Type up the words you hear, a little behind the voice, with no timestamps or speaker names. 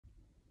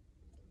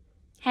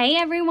Hey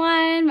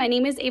everyone, my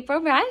name is April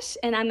Rush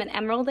and I'm an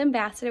Emerald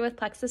Ambassador with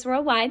Plexus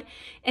Worldwide.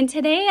 And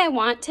today I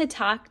want to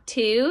talk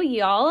to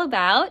y'all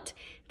about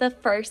the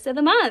first of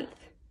the month.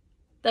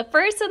 The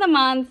first of the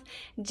month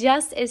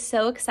just is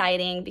so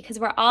exciting because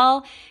we're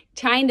all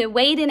trying to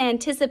wait in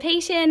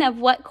anticipation of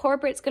what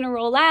corporate's going to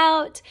roll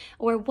out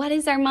or what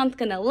is our month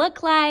going to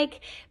look like.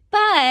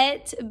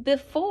 But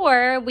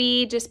before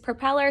we just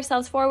propel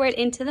ourselves forward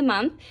into the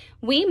month,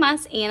 we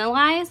must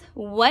analyze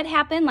what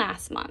happened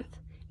last month.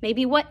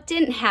 Maybe what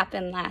didn't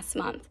happen last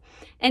month.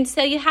 And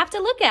so you have to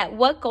look at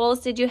what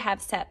goals did you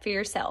have set for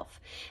yourself.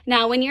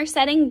 Now, when you're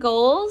setting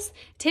goals,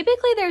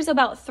 typically there's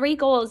about 3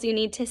 goals you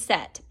need to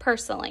set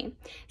personally.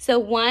 So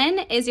 1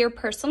 is your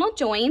personal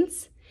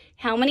joins.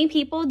 How many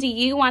people do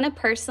you want to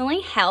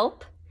personally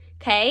help?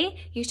 Okay,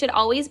 you should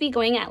always be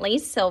going at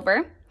least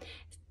silver.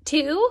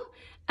 2,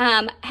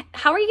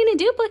 how are you going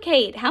to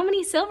duplicate? How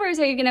many silvers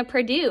are you going to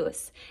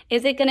produce?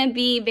 Is it going to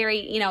be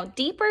very,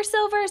 deeper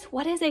silvers?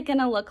 What is it going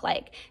to look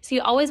like? So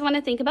you always want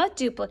to think about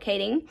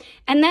duplicating.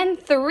 And then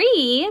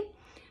 3,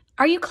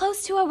 are you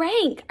close to a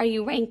rank? Are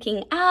you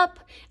ranking up?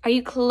 Are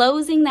you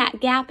closing that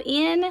gap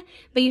in?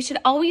 But you should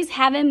always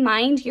have in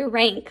mind your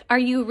rank. Are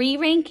you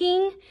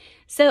re-ranking?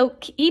 So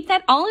keep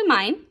that all in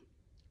mind.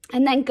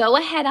 And then go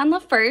ahead on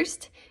the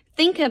first.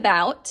 Think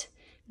about,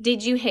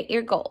 did you hit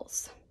your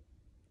goals?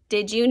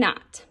 Did you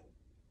not?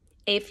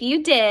 If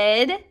you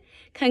did,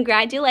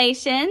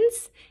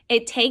 congratulations.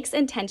 It takes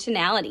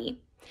intentionality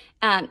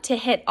to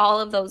hit all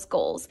of those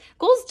goals.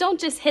 Goals don't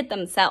just hit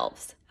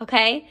themselves,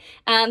 okay?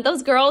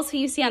 Those girls who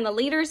you see on the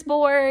leaders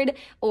board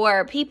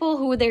or people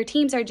who their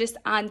teams are just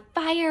on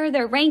fire,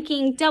 they're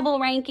ranking, double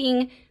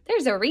ranking,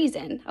 there's a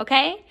reason,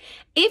 okay?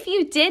 If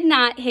you did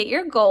not hit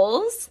your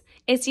goals,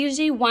 it's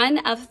usually one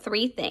of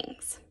 3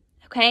 things,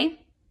 okay?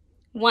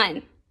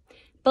 1,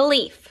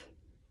 belief.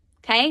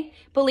 Okay,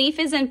 belief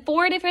is in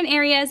 4 different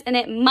areas and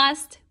it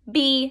must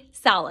be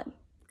solid.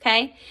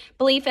 Okay,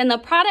 belief in the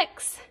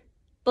products,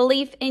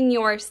 belief in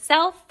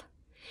yourself,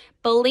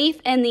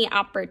 belief in the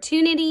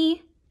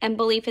opportunity, and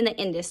belief in the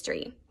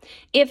industry.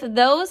 If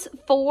those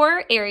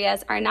 4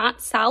 areas are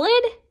not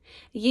solid,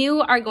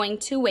 you are going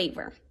to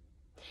waver.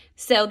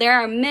 So there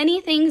are many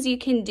things you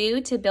can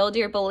do to build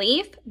your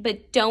belief,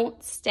 but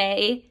don't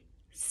stay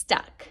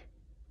stuck.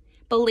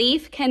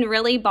 Belief can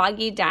really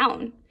bog you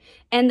down.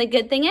 And the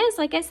good thing is,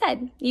 like I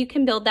said, you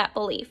can build that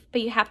belief, but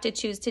you have to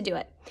choose to do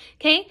it.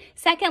 Okay?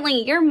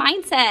 Secondly, your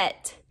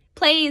mindset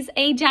plays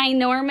a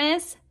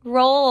ginormous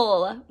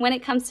role when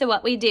it comes to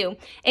what we do.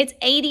 It's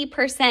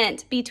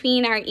 80%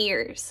 between our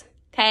ears.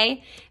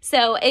 Okay?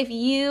 So if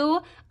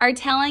you are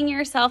telling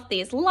yourself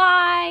these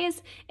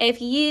lies,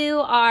 if you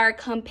are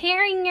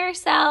comparing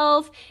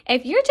yourself,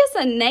 if you're just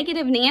a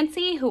negative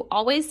Nancy who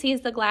always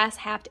sees the glass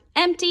half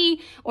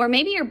empty, or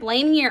maybe you're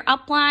blaming your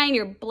upline,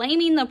 you're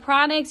blaming the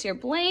products, you're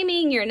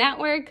blaming your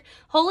network,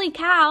 holy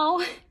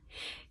cow,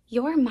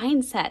 your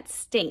mindset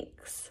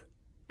stinks.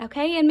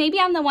 Okay? And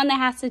maybe I'm the one that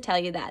has to tell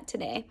you that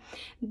today.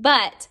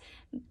 But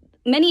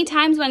many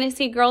times when I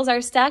see girls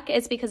are stuck,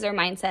 it's because their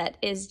mindset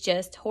is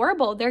just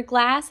horrible. Their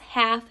glass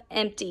half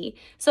empty.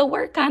 So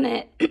work on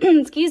it.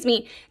 Excuse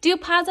me. Do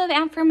positive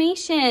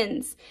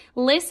affirmations.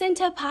 Listen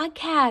to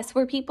podcasts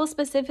where people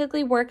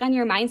specifically work on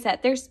your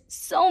mindset. There's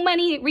so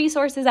many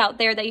resources out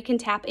there that you can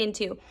tap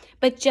into,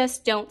 but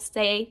just don't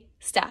stay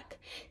stuck.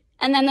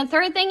 And then the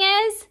third thing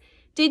is,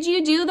 did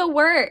you do the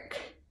work?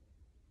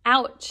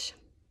 Ouch.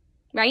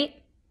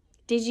 Right?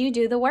 Did you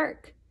do the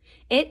work?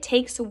 It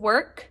takes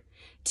work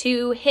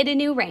to hit a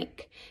new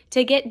rank,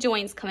 to get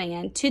joins coming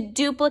in, to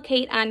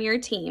duplicate on your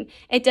team.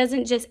 It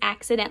doesn't just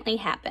accidentally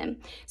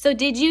happen. So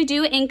did you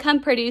do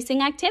income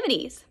producing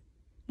activities?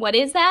 What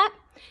is that?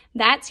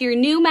 That's your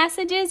new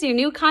messages, your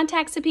new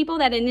contacts to people,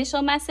 that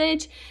initial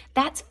message.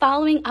 That's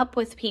following up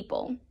with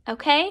people,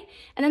 okay?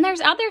 And then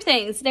there's other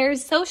things.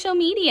 There's social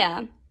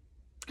media.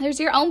 There's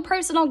your own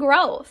personal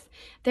growth.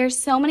 There's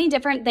so many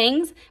different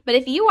things, but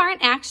if you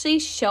aren't actually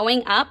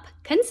showing up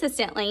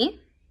consistently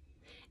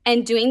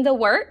and doing the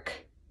work,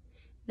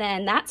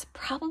 then that's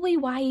probably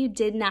why you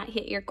did not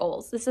hit your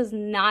goals. This is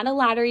not a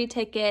lottery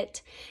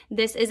ticket.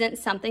 This isn't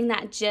something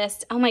that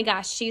just, oh my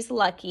gosh, she's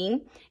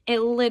lucky. It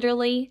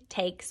literally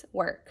takes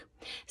work.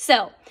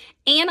 So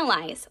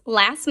analyze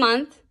last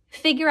month,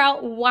 figure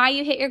out why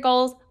you hit your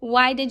goals,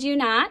 why did you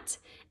not,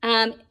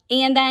 and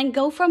then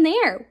go from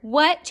there.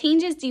 What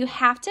changes do you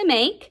have to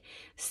make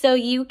so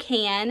you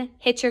can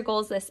hit your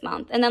goals this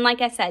month? And then,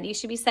 like I said, you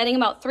should be setting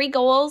about 3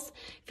 goals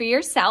for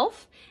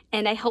yourself.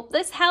 And I hope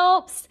this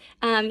helps.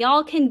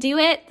 Y'all can do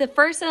it. The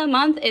first of the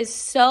month is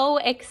so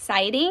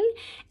exciting,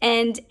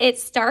 and it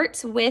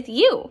starts with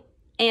you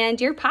and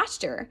your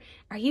posture.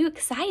 Are you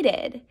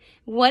excited?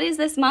 What is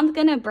this month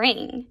gonna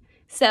bring?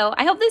 So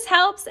I hope this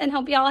helps and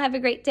hope y'all have a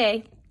great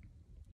day.